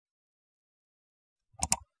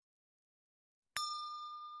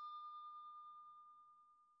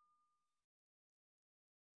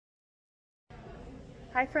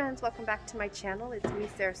Hi friends, welcome back to my channel. It's me,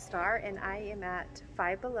 MESARASTARR, and I am at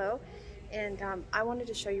Five Below. And I wanted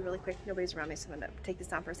to show you really quick. Nobody's around me, so I'm gonna take this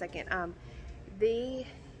down for a second. I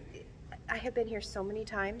have been here so many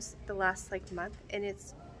times the last month, and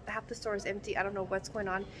it's half the store is empty. I don't know what's going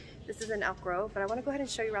on. This is in Elk Grove, but I want to go ahead and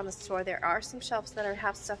show you around the store. There are some shelves that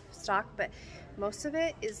have stuff stocked, but most of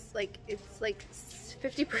it is it's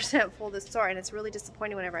 50% full of the store, and it's really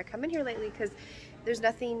disappointing whenever I come in here lately because there's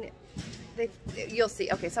nothing. You'll see.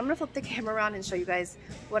 Okay, so I'm gonna flip the camera around and show you guys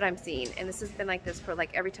what I'm seeing, and this has been like this for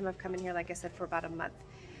every time I've come in here, like I said, for about a month.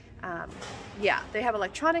 Yeah, they have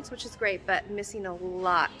electronics, which is great, but missing a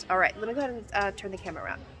lot. All right, let me go ahead and turn the camera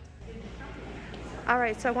around. All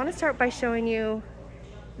right, so I want to start by showing you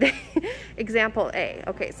the example A.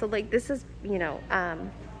 Okay, so this is,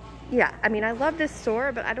 yeah, I mean, I love this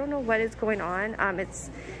store, but I don't know what is going on. It's,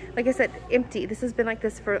 like I said, empty. This has been like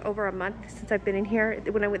this for over a month since I've been in here.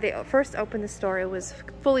 When they first opened the store, it was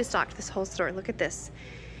fully stocked, this whole store. Look at this.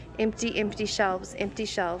 Empty, empty shelves, empty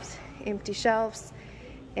shelves, empty shelves,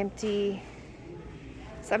 empty.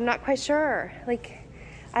 So I'm not quite sure.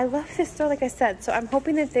 I love this store, like I said, so I'm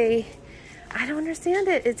hoping that I don't understand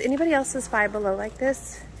it. Is anybody else's Five Below like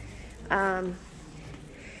this?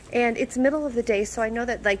 And it's middle of the day, so I know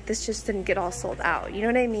that this just didn't get all sold out. You know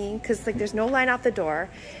what I mean? Because there's no line out the door.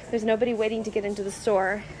 There's nobody waiting to get into the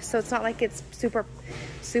store. So it's not like it's super,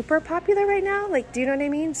 super popular right now. Do you know what I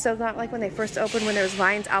mean? So not like when they first opened when there was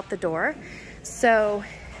lines out the door. So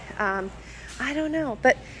I don't know.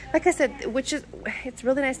 But like I said, it's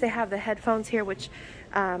really nice they have the headphones here, which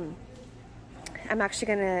I'm actually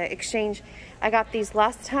gonna exchange. I got these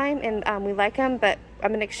last time and we like them, but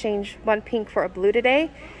I'm gonna exchange one pink for a blue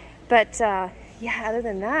today. But yeah, other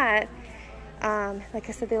than that, like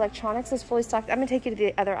I said, the electronics is fully stocked. I'm gonna take you to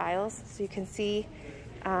the other aisles so you can see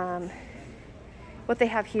what they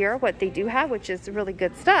have here, what they do have, which is really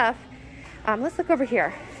good stuff. Let's look over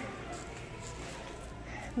here.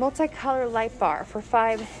 Multicolor light bar for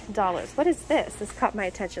 $5. What is this? This caught my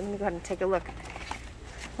attention. Let me go ahead and take a look.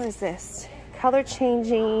 What is this? Color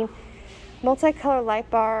changing multicolor light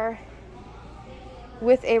bar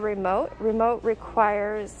with a remote. Remote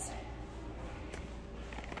requires,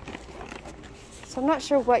 so I'm not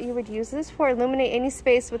sure what you would use this for. Illuminate any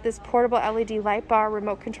space with this portable LED light bar.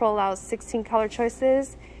 Remote control allows 16 color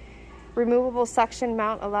choices. Removable suction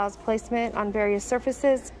mount allows placement on various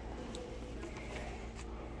surfaces.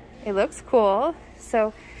 It looks cool.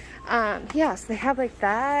 So yeah, so they have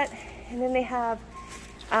that, and then they have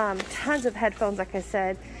tons of headphones. Like I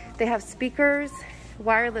said, they have speakers,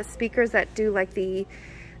 wireless speakers that do the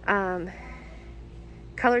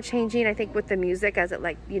color changing, I think, with the music as it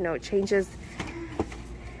it changes.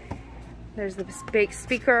 There's the big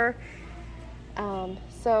speaker.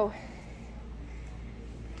 So,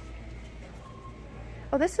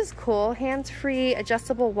 oh, this is cool. Hands-free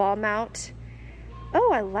adjustable wall mount.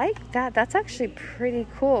 Oh, I like that. That's actually pretty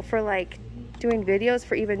cool for doing videos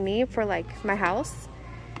for even me, for my house.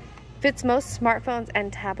 Fits most smartphones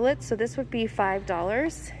and tablets, so this would be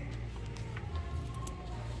 $5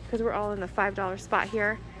 because we're all in the $5 spot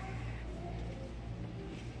here.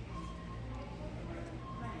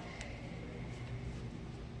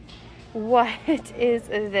 What is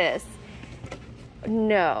this?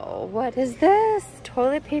 No, what is this?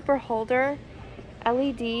 Toilet paper holder,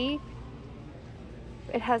 LED.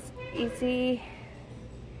 It has easy.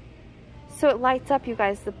 So it lights up, you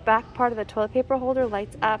guys. The back part of the toilet paper holder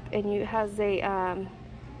lights up, and it has a,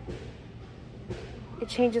 it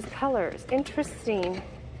changes colors. Interesting.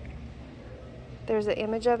 There's an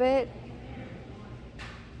image of it.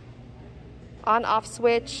 On-off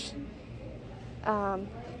switch.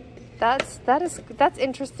 That's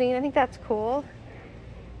interesting. I think that's cool.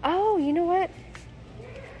 Oh, you know what?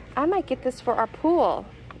 I might get this for our pool.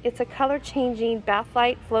 It's a color-changing bath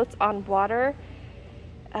light, floats on water.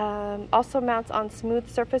 Also mounts on smooth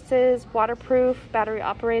surfaces, waterproof, battery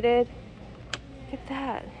operated. Look at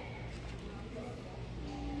that.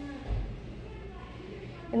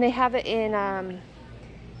 And they have it in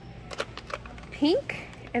pink,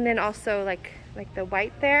 and then also like the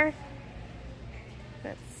white there.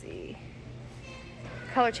 Let's see.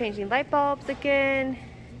 Color changing light bulbs again.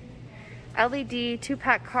 LED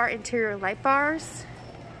 2-pack car interior light bars.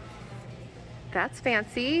 That's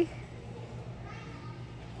fancy.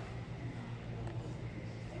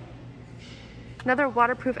 Another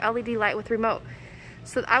waterproof LED light with remote.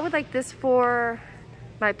 So I would like this for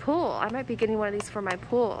my pool. I might be getting one of these for my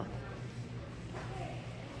pool.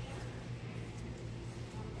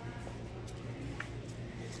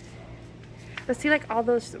 But see, like all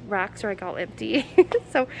those racks are like all empty.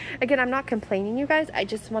 So again, I'm not complaining, you guys. I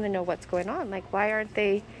just want to know what's going on. Like, why aren't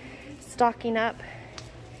they stocking up?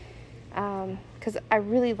 Because I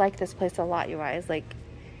really like this place a lot, you guys. Like,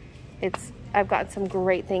 I've gotten some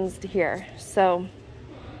great things to hear. So,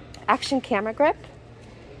 action camera grip,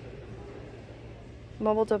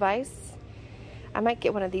 mobile device. I might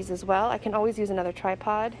get one of these as well. I can always use another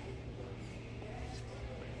tripod.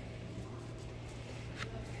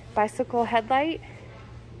 Bicycle headlight.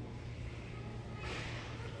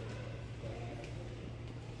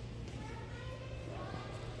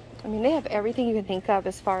 I mean, they have everything you can think of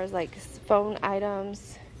as far as like phone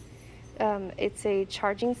items. It's a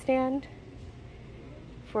charging stand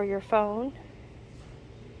for your phone.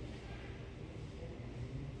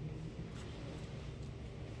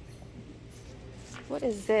 What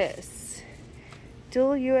is this?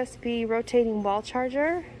 Dual USB rotating wall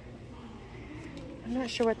charger. I'm not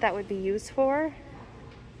sure what that would be used for.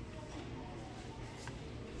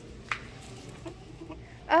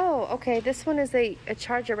 Oh, okay, this one is a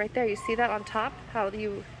charger right there. You see that on top? How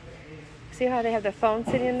you see how they have the phone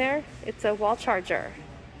sitting in there? It's a wall charger.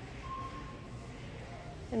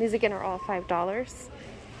 And these again are all $5.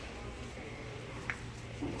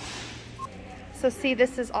 So see,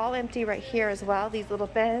 this is all empty right here as well. These little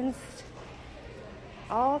bins,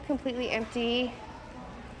 all completely empty.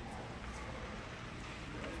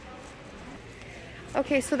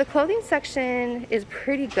 Okay, so the clothing section is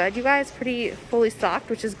pretty good, you guys, pretty fully stocked,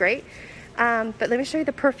 which is great. But let me show you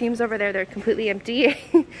the perfumes over there. They're completely empty.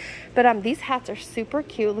 But these hats are super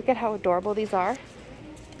cute. Look at how adorable these are.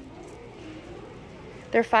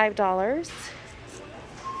 They're $5.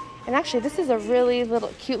 And actually, this is a really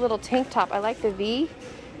cute little tank top. I like the V,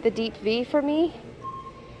 the deep V for me.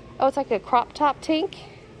 Oh, it's like a crop top tank.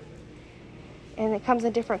 And it comes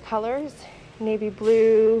in different colors. Navy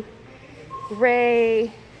blue,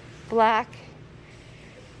 gray, black.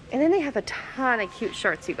 And then they have a ton of cute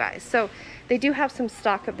shirts, you guys. So they do have some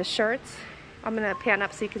stock of the shirts. I'm gonna pan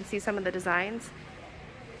up so you can see some of the designs.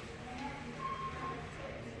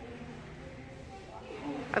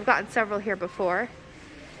 I've gotten several here before.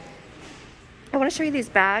 I want to show you these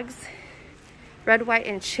bags. Red, white,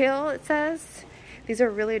 and chill, it says. These are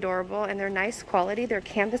really adorable and they're nice quality. They're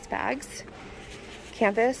canvas bags.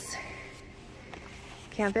 Canvas,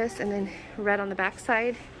 and then red on the back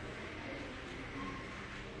side.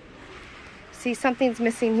 See, something's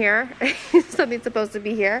missing here. Something's supposed to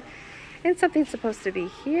be here. And something's supposed to be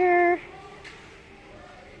here.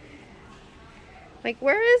 Like,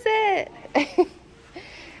 where is it?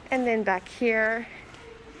 And then back here.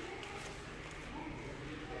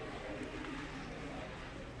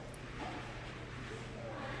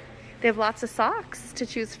 They have lots of socks to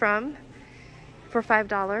choose from for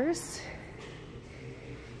 $5.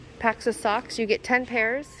 Packs of socks. You get 10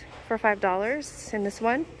 pairs for $5 in this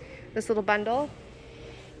one, this little bundle.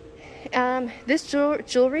 This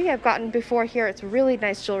jewelry I've gotten before here. It's really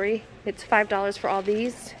nice jewelry. It's $5 for all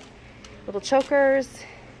these little chokers.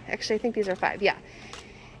 Actually, I think these are $5. Yeah.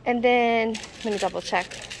 And then let me double check.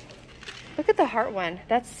 Look at the heart one.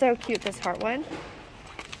 That's so cute. This heart one.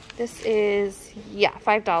 This is, yeah,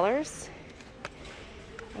 $5.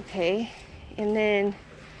 Okay. And then,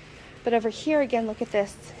 but over here again, look at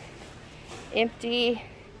this. Empty,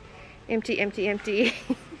 empty, empty, empty.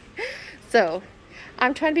 So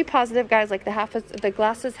I'm trying to be positive, guys. Like the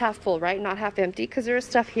glass is half full, right? Not half empty, because there is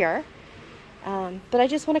stuff here. But I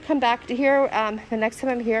just want to come back to here the next time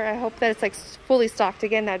I'm here. I hope that it's like fully stocked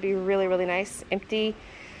again. That'd be really, really nice. Empty,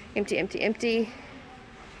 empty, empty, empty.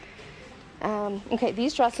 Okay,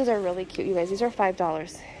 these dresses are really cute, you guys. These are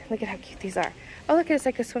 $5. Look at how cute these are. Oh, look, it's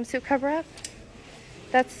like a swimsuit cover-up.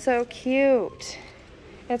 That's so cute.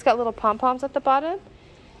 And it's got little pom-poms at the bottom.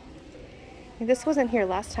 This wasn't here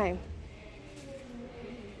last time.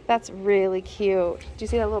 That's really cute. Do you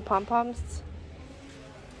see that little pom-poms?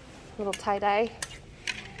 Little tie-dye.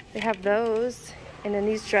 They have those. And then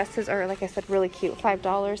these dresses are, like I said, really cute.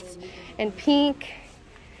 $5. And pink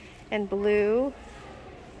and blue.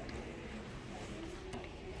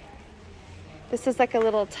 This is like a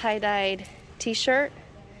little tie-dyed t-shirt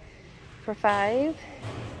for $5.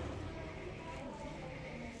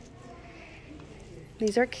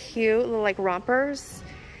 These are cute, little like rompers.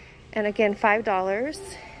 And again, $5.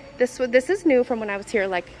 This is new from when I was here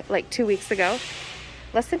like 2 weeks ago.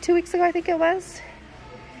 Less than 2 weeks ago, I think it was.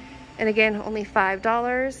 And again, only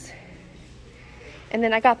 $5. And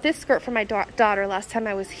then I got this skirt for my daughter last time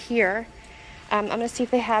I was here. I'm gonna see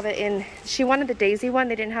if they have it in, she wanted the daisy one.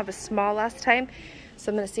 They didn't have a small last time. So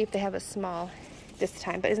I'm gonna see if they have a small this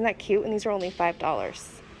time. But isn't that cute? And these are only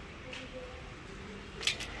 $5.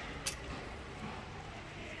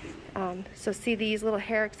 So see these little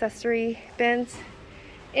hair accessory bins?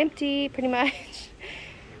 Empty, pretty much.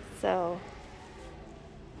 So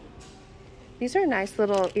these are nice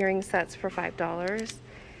little earring sets for $5.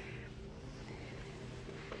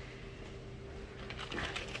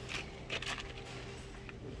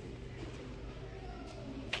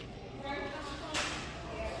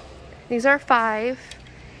 These are $5.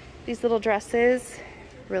 These little dresses,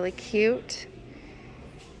 really cute.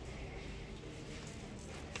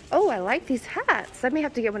 Oh, I like these hats. I may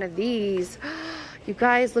have to get one of these. You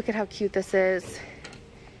guys, look at how cute this is.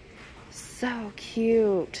 So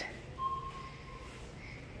cute.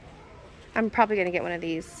 I'm probably gonna get one of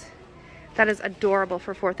these. That is adorable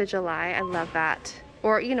for 4th of July. I love that.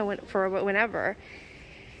 Or, you know, for whenever.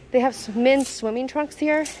 They have some men's swimming trunks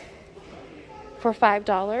here for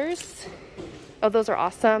 $5. Oh, those are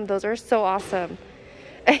awesome. Those are so awesome.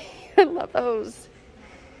 I love those.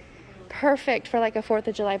 Perfect for like a 4th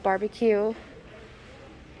of July barbecue.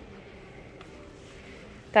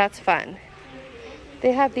 That's fun.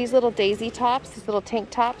 They have these little daisy tops, these little tank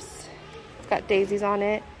tops. It's got daisies on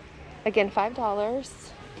it. Again,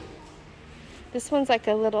 $5. This one's like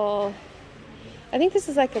a little, I think this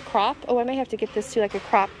is like a crop. Oh, I might have to get this too, like a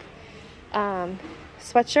crop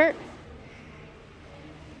sweatshirt.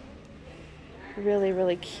 Really,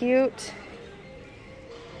 really cute.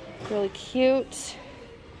 Really cute.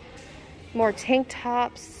 More tank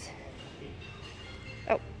tops.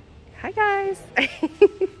 Oh, hi guys.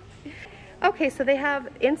 Okay, so they have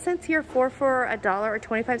incense here, 4 for $1 or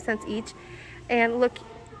 25 cents each. And look,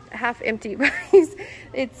 half empty, guys.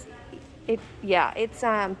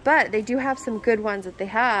 But they do have some good ones that they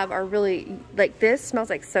have are really, like this smells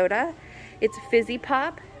like soda. It's fizzy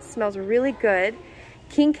pop, smells really good.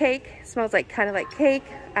 King cake smells like kind of like cake.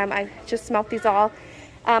 I just smelled these all.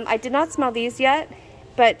 I did not smell these yet,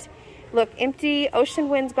 but look, empty. Ocean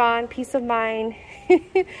wind's gone. Peace of mind.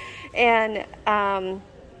 And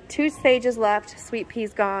 2 sages left. Sweet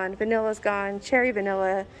pea's gone. Vanilla's gone. Cherry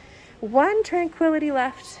vanilla. 1 tranquility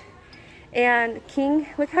left. And king.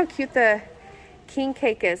 Look how cute the king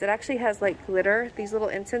cake is. It actually has like glitter. These little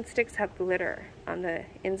incense sticks have glitter on the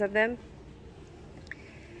ends of them.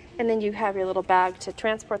 And then you have your little bag to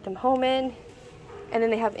transport them home in. And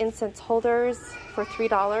then they have incense holders for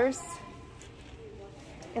 $3.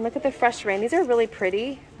 And look at the fresh rain. These are really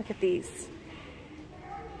pretty. Look at these.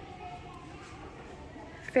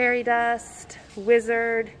 Fairy dust,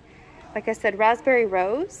 wizard. Like I said, raspberry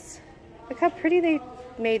rose. Look how pretty they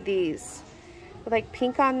made these. With like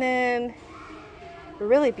pink on them.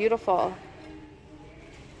 Really beautiful.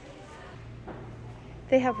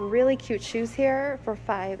 They have really cute shoes here for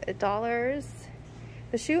 $5.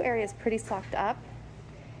 The shoe area is pretty stocked up.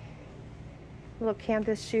 Little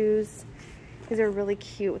canvas shoes. These are really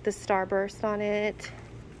cute with the starburst on it.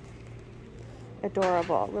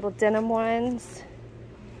 Adorable. Little denim ones.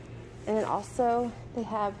 And then also they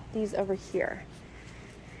have these over here.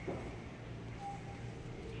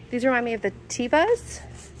 These remind me of the Tevas.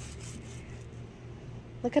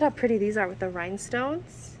 Look at how pretty these are with the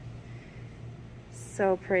rhinestones.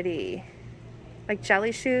 So pretty. Like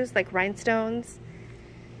jelly shoes, like rhinestones.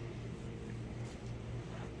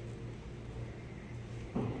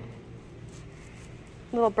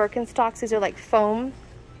 Little Birkenstocks, these are like foam.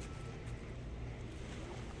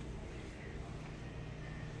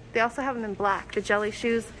 They also have them in black, the jelly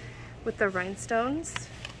shoes with the rhinestones.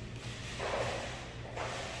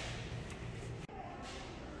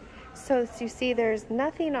 So as you see, there's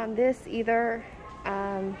nothing on this either.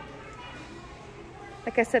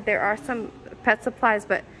 Like I said, there are some pet supplies,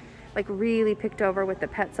 but like really picked over with the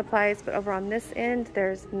pet supplies. But over on this end,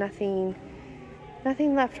 there's nothing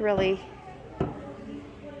left really.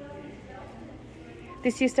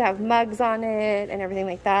 This used to have mugs on it and everything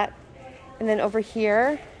like that. And then over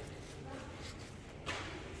here,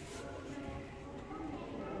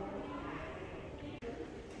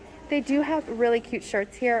 they do have really cute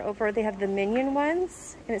shirts here. Over, they have the Minion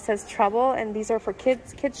ones, and it says Trouble, and these are for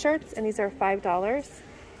kids shirts, and these are $5.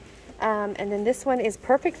 And then this one is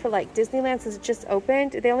perfect for like Disneyland, since it just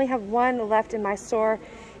opened. They only have one left in my store.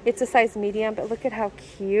 It's a size medium, but look at how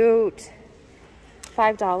cute.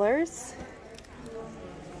 $5.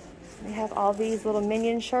 They have all these little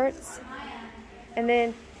Minion shirts. And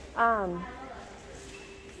then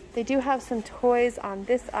they do have some toys on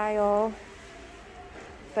this aisle.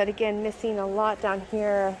 But again, missing a lot down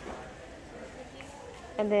here.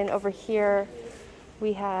 And then over here,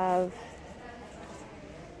 we have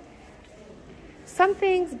some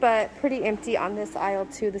things, but pretty empty on this aisle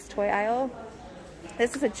too, this toy aisle.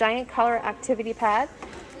 This is a giant color activity pad,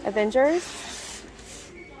 Avengers.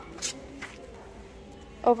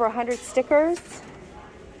 Over 100 stickers.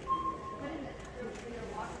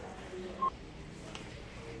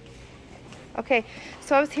 Okay,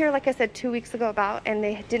 so I was here, like I said, 2 weeks ago and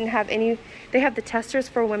they didn't have any, they have the testers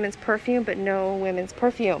for women's perfume, but no women's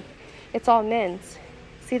perfume. It's all men's.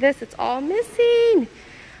 See this? It's all missing.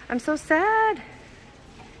 I'm so sad.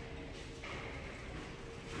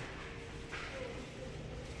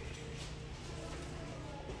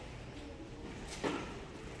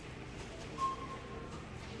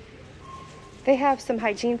 They have some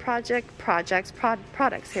hygiene products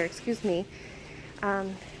here, excuse me.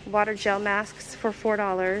 Water gel masks for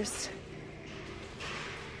 $4.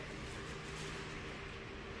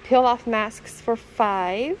 Peel off masks for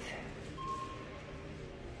 $5.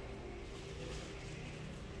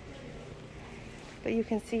 But you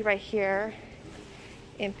can see right here,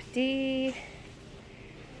 empty,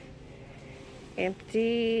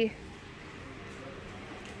 empty,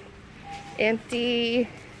 empty.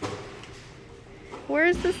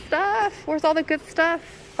 Where's the stuff? Where's all the good stuff?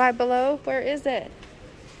 Five Below, where is it?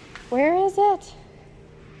 Where is it?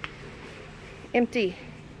 Empty,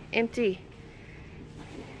 empty.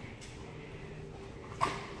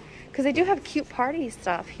 Because they do have cute party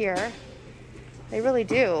stuff here. They really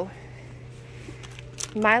do.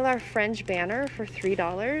 Mylar fringe banner for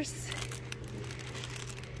 $3.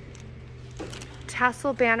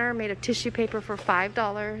 Tassel banner made of tissue paper for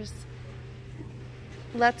 $5.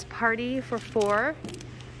 Let's Party for $4.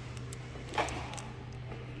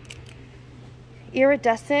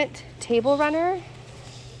 Iridescent table runner.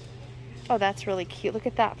 Oh, that's really cute. Look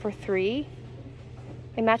at that for $3.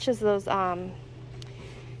 It matches those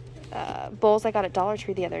bowls I got at Dollar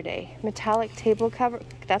Tree the other day. Metallic table cover.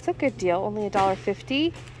 That's a good deal. Only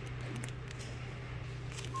 $1.50.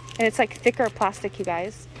 And it's like thicker plastic, you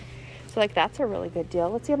guys. So like that's a really good deal.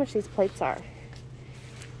 Let's see how much these plates are.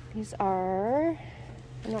 These are,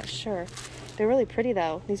 I'm not sure. They're really pretty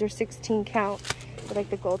though. These are 16 count with like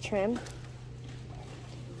the gold trim.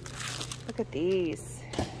 Look at these.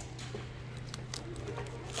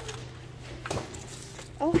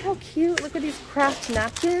 Oh, how cute. Look at these craft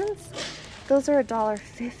napkins. Those are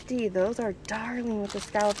 $1.50. Those are darling with the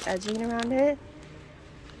scalloped edging around it.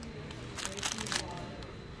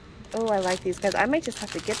 Oh, I like these guys. I might just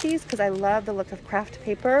have to get these because I love the look of craft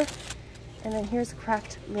paper. And then here's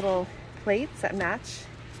craft little plates that match.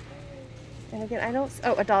 And again, I don't,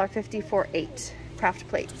 oh, $1.50 for 8 craft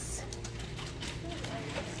plates.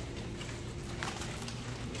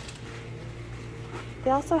 They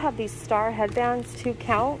also have these star headbands, 2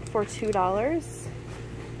 count for $2.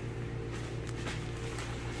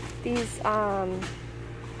 These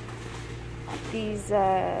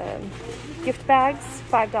gift bags,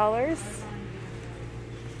 $5.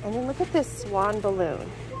 And then look at this swan balloon.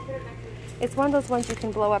 It's one of those ones you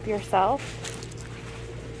can blow up yourself.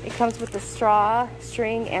 It comes with the straw,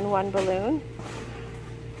 string, and 1 balloon.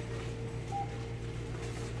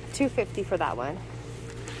 $2.50 for that one.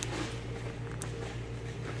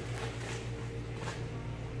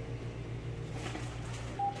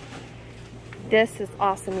 This is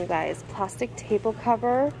awesome, you guys. Plastic table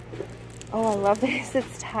cover. Oh, I love this.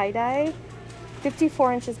 It's tie-dye.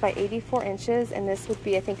 54 inches by 84 inches, and this would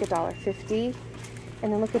be, I think, $1.50.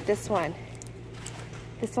 And then look at this one.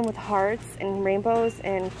 This one with hearts and rainbows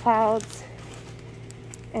and clouds.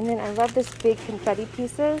 And then I love this big confetti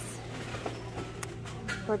pieces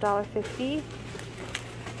for $1.50.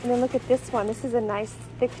 And then look at this one. This is a nice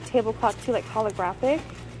thick tablecloth too, like holographic.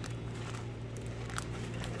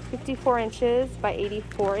 54 inches by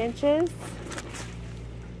 84 inches.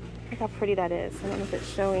 Look how pretty that is. I don't know if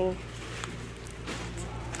it's showing.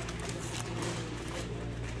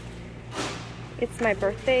 It's my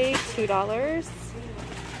birthday, $2.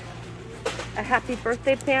 A happy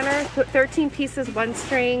birthday planner, 13 pieces, 1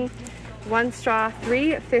 string, 1 straw,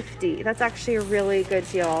 $3.50. That's actually a really good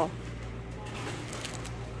deal.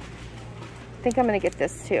 I think I'm gonna get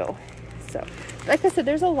this too. So, like I said,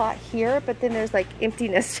 there's a lot here, but then there's like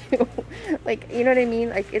emptiness too. Like, you know what I mean?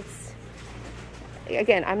 Like it's,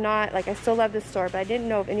 again, I'm not, like I still love this store, but I didn't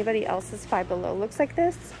know if anybody else's Five Below looks like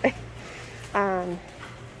this.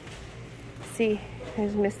 See,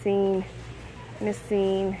 there's missing.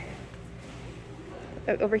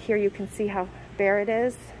 Over here you can see how bare it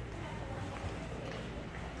is.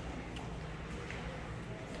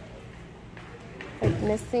 Like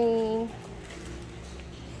missing.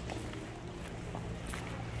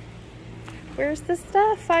 Where's the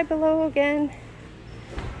stuff? Five Below again.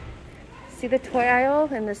 See the toy aisle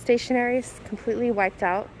and the stationery is completely wiped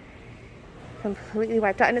out. Completely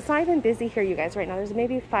wiped out. And it's not even busy here, you guys, right now. There's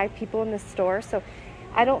maybe 5 people in this store. So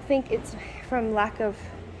I don't think it's from lack of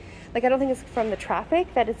Like, I don't think it's from the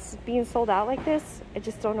traffic that it's being sold out like this. I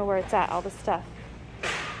just don't know where it's at, all the stuff.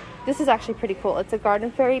 This is actually pretty cool. It's a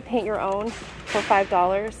garden fairy, paint your own for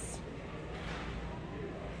 $5. It's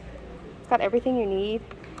got everything you need.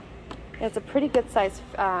 And it's a pretty good size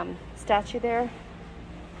statue there.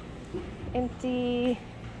 Empty.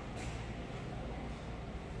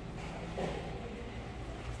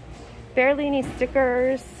 Barely any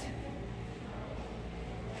stickers.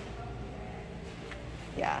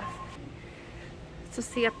 Yeah. So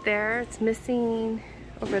see up there, it's missing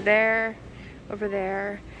over there, over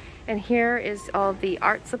there. And here is all the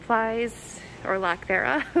art supplies, or lack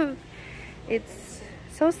thereof. It's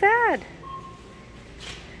so sad.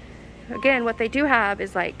 Again, what they do have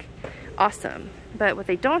is like awesome, but what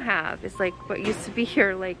they don't have is like what used to be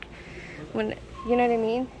here, like when, you know what I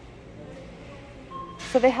mean?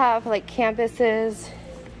 So they have like canvases.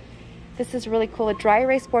 This is really cool, a dry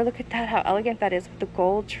erase board. Look at that, how elegant that is with the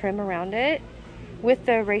gold trim around it, with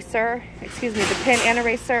the eraser, excuse me, the pen and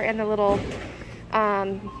eraser and the little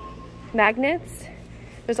magnets.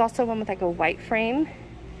 There's also one with like a white frame,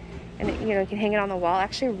 and it, you know, you can hang it on the wall. I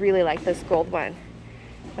actually really like this gold one.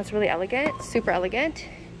 That's really elegant, super elegant.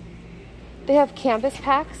 They have canvas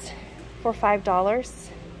packs for $5.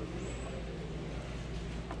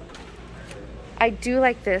 I do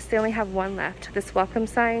like this. They only have one left, this welcome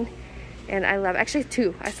sign, and I love, actually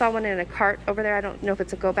two. I saw one in a cart over there. I don't know if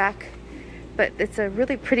it's a go back, but it's a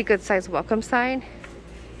really pretty good size welcome sign,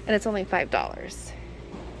 and it's only $5. It's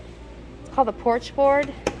called the porch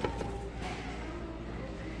board.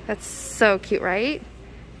 That's so cute, right?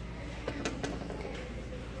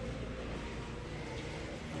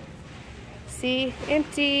 See,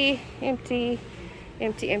 empty, empty,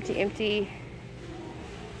 empty, empty, empty,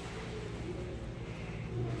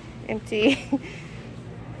 empty.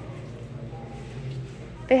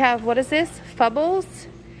 They have, what is this? Fubbles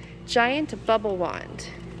giant bubble wand.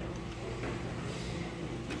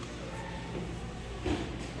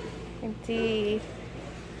 Empty.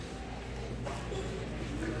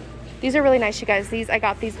 These are really nice, you guys. These, I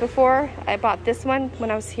got these before. I bought this one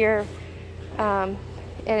when I was here, and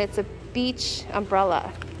it's a beach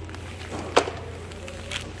umbrella,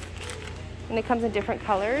 and it comes in different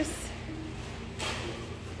colors.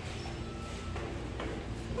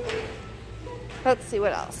 Let's see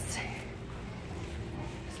what else.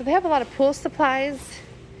 So they have a lot of pool supplies.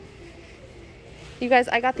 You guys,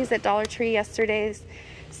 I got these at Dollar Tree yesterday.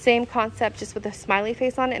 Same concept, just with a smiley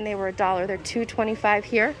face on it, and they were $1. They're $2.25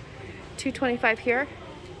 here. $2.25 here.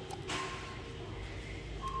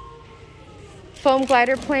 Foam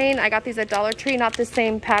glider plane. I got these at Dollar Tree. Not the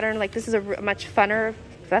same pattern. Like, this is a much funner,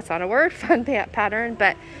 if that's not a word, fun pattern,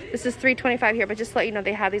 but this is $3.25 here. But just to let you know,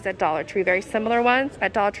 they have these at Dollar Tree. Very similar ones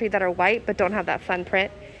at Dollar Tree that are white but don't have that fun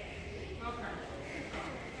print.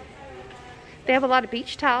 They have a lot of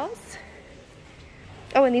beach towels.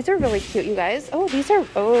 Oh, and these are really cute, you guys. Oh, these are,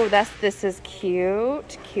 oh, this is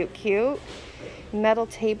cute. Cute, cute. Metal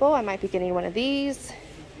table. I might be getting one of these.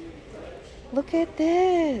 Look at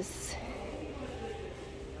this.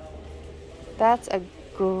 That's a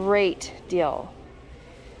great deal.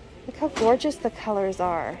 Look how gorgeous the colors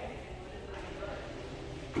are.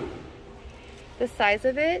 The size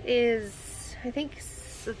of it is, I think,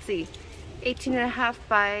 let's see, 18.5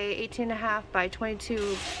 by 18.5 by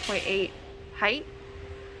 22.8 height.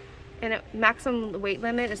 And a maximum weight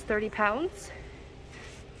limit is 30 pounds.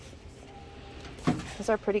 Those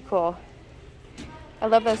are pretty cool. I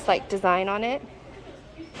love this like design on it.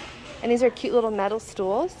 And these are cute little metal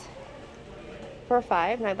stools for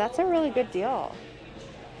 $5. Now that's a really good deal.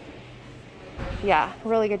 Yeah,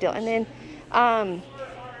 really good deal. And then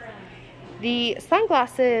the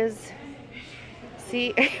sunglasses,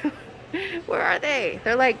 see, where are they?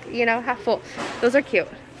 They're like, you know, half full. Those are cute.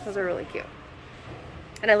 Those are really cute.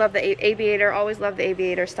 And I love the aviator, always love the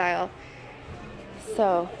aviator style.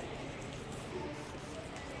 So,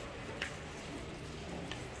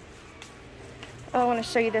 I want to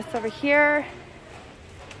show you this over here.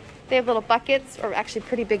 They have little buckets, or actually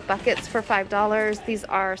pretty big buckets for $5. These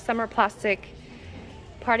are summer plastic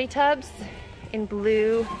party tubs in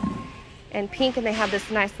blue and pink, and they have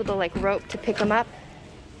this nice little like rope to pick them up.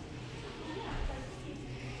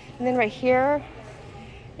 And then right here,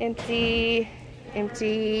 empty.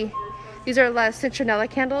 These are citronella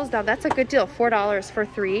candles. Now that's a good deal, $4 for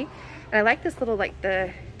 3. And I like this little, like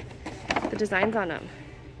the designs on them.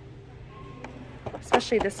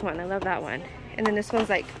 Especially this one, I love that one. And then this one's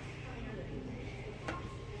like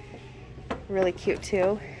really cute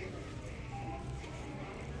too.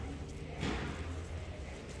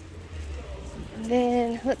 And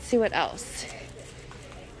then let's see what else.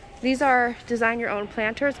 These are design your own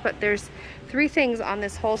planters, but there's 3 things on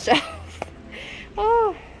this whole shelf.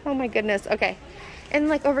 Oh my goodness. Okay. And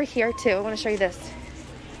like over here too, I want to show you this.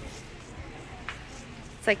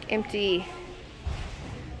 It's like empty.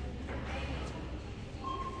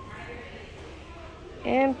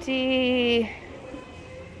 Empty.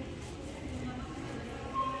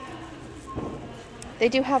 They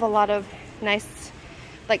do have a lot of nice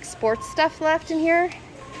like sports stuff left in here.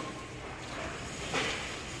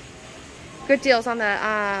 Good deals on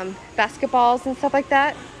the basketballs and stuff like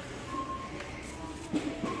that.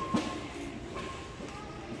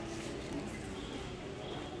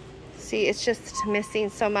 See, it's just missing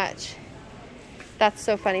so much. That's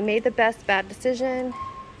so funny. Made the best bad decision.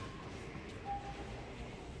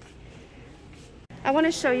 I want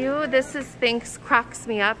to show you, this cracks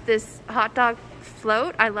me up, this hot dog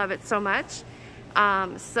float. I love it so much.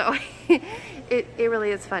 So it really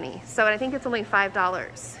is funny. So I think it's only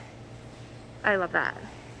 $5. I love that.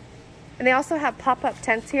 And they also have pop-up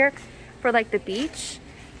tents here for like the beach.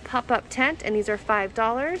 Pop-up tent, and these are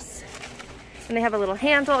 $5. And they have a little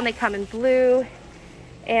handle, and they come in blue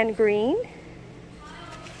and green.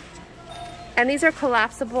 And these are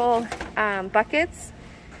collapsible buckets.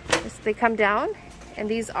 They come down, and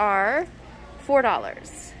these are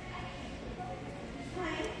 $4.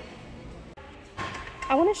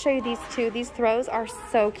 I want to show you these two. These throws are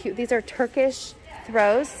so cute. These are Turkish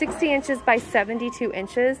throws, 60 inches by 72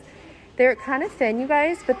 inches. They're kind of thin, you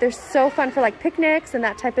guys, but they're so fun for like picnics and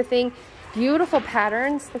that type of thing. Beautiful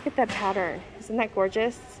patterns. Look at that pattern. Isn't that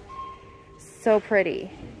gorgeous? So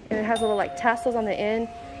pretty. And it has little like tassels on the end.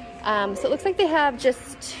 So it looks like they have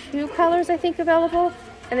just 2 colors, I think, available.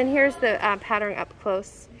 And then here's the pattern up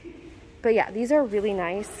close. But yeah, these are really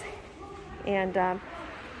nice and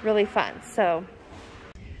really fun. So,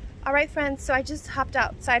 all right, friends. So I just hopped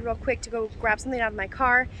outside real quick to go grab something out of my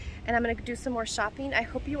car, and I'm gonna do some more shopping. I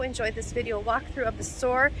hope you enjoyed this video walkthrough of the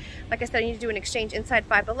store. Like I said, I need to do an exchange inside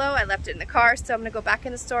Five Below. I left it in the car, so I'm gonna go back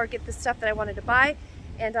in the store, get the stuff that I wanted to buy.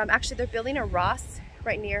 And actually, they're building a Ross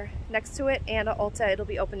right next to it, and a Ulta. It'll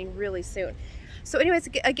be opening really soon. So anyways,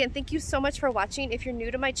 again, thank you so much for watching. If you're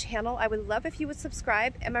new to my channel, I would love if you would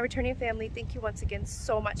subscribe. And my returning family, thank you once again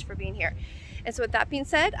so much for being here. And so with that being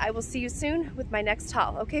said, I will see you soon with my next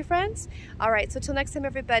haul. Okay, friends? All right, so till next time,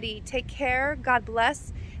 everybody, take care, God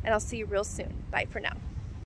bless, and I'll see you real soon. Bye for now.